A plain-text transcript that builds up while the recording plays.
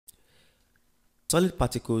Solid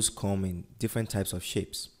particles come in different types of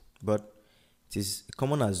shapes, but it is a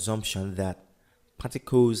common assumption that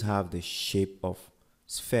particles have the shape of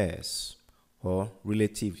spheres, or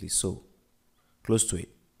relatively so, close to it.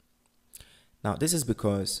 Now, this is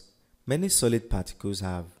because many solid particles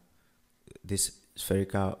have these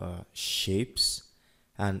spherical shapes,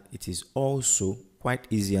 and it is also quite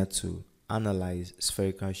easier to analyze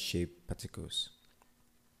spherical shaped particles.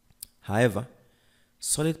 However,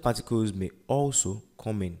 solid particles may also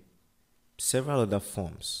come in several other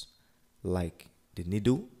forms, like the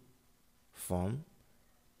needle form,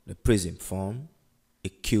 the prism form, a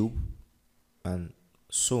cube, and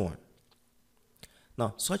so on.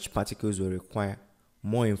 Now, such particles will require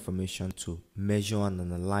more information to measure and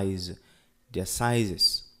analyze their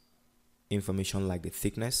sizes. Information like the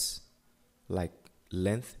thickness, like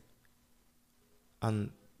length, and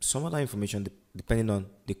some other information depending on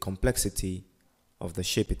the complexity of the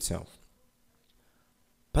shape itself.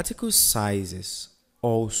 Particle sizes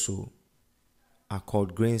also are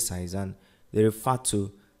called grain size, and they refer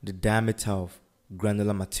to the diameter of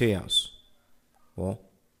granular materials, or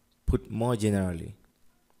put more generally,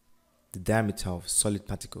 the diameter of solid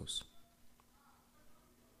particles.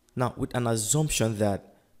 Now, with an assumption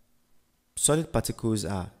that solid particles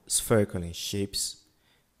are spherical in shapes,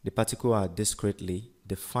 the particles are discretely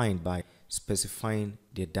defined by specifying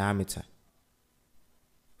their diameter.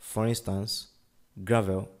 For instance,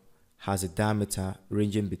 gravel has a diameter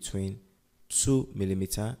ranging between 2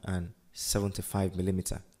 mm and 75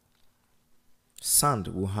 mm. Sand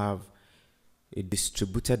will have a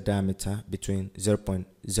distributed diameter between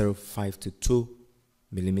 0.05 to 2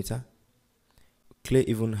 mm. Clay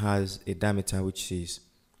even has a diameter which is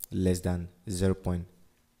less than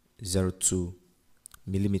 0.02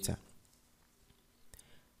 millimeter.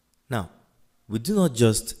 Now, we do not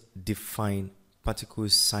just define particle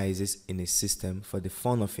sizes in a system for the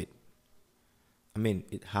fun of it. I mean,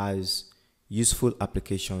 it has useful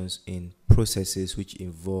applications in processes which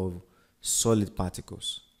involve solid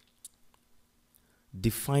particles.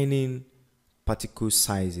 Defining particle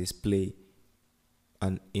sizes play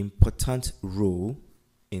an important role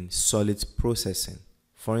in solids processing.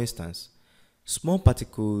 For instance, small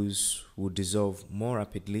particles will dissolve more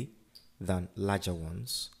rapidly than larger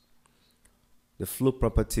ones. The flow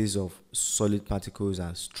properties of solid particles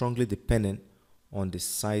are strongly dependent on the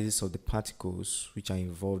sizes of the particles which are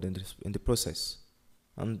involved in the process,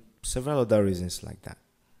 and several other reasons like that.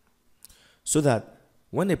 So that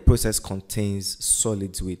when a process contains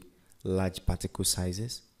solids with large particle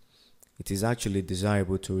sizes, it is actually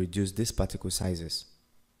desirable to reduce these particle sizes.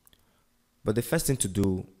 But the first thing to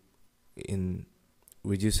do in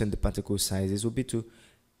reducing the particle sizes would be to,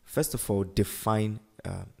 first of all, define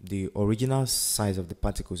the original size of the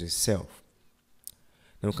particles itself.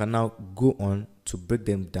 Then we can now go on to break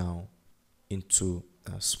them down into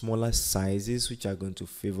smaller sizes which are going to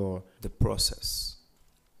favor the process.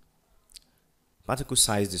 Particle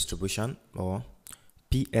size distribution, or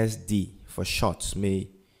PSD for short, may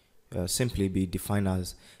simply be defined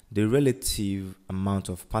as the relative amount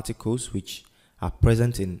of particles which are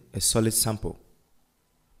present in a solid sample.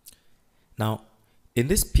 Now, in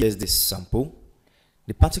this PSD sample,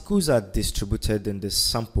 the particles are distributed in the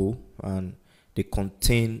sample and they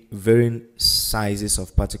contain varying sizes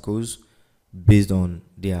of particles based on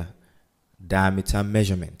their diameter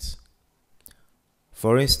measurements.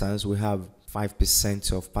 For instance, we have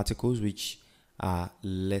 5% of particles which are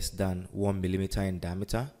less than 1 millimeter in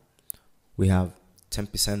diameter. We have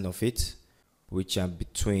 10% of it which are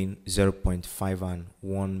between 0.5 and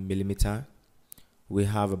 1 millimeter. We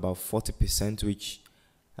have about 40% which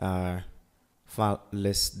are far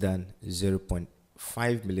less than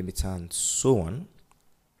 0.5 millimeter, and so on.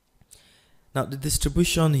 Now, the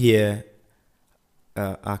distribution here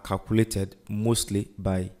are calculated mostly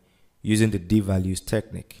by using the D-values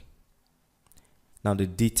technique. Now, the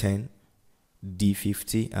D10,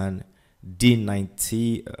 D50, and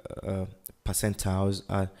D90 percentiles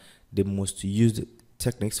are the most used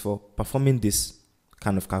techniques for performing this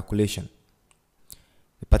kind of calculation.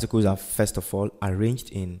 The particles are first of all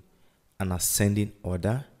arranged in an ascending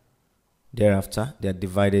order. Thereafter, they are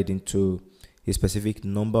divided into a specific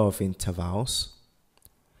number of intervals.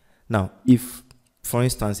 Now, if, for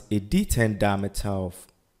instance, a D10 diameter of,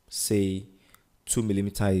 say, 2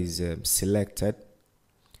 millimeter is selected,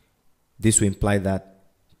 this will imply that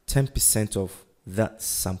 10% of that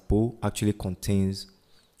sample actually contains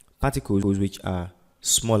particles which are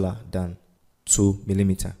smaller than 2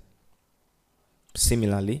 millimeter.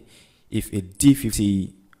 Similarly, if a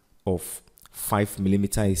D50 of 5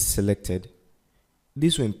 millimeter is selected,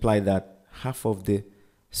 this will imply that half of the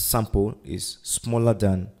sample is smaller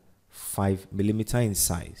than 5 millimeter in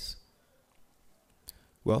size.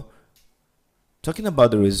 Well, talking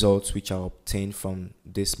about the results which are obtained from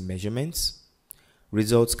these measurements,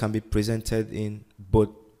 results can be presented in both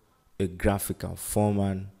a graphical form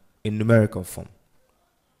and a numerical form.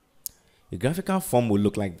 A graphical form will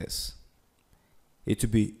look like this. It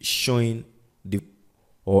will be showing the,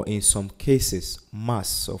 or in some cases,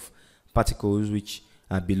 mass of particles which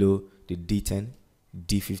are below the D10,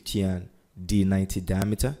 D50 and D90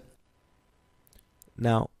 diameter.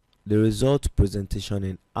 Now, the result presentation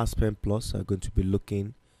in Aspen Plus are going to be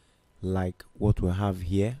looking like what we have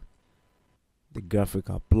here, the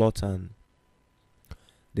graphical plot and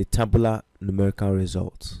the tabular numerical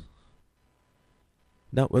results.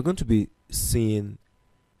 Now, we're going to be seeing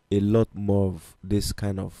a lot more of this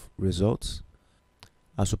kind of results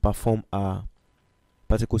as we perform our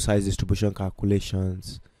particle size distribution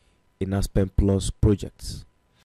calculations in Aspen Plus projects.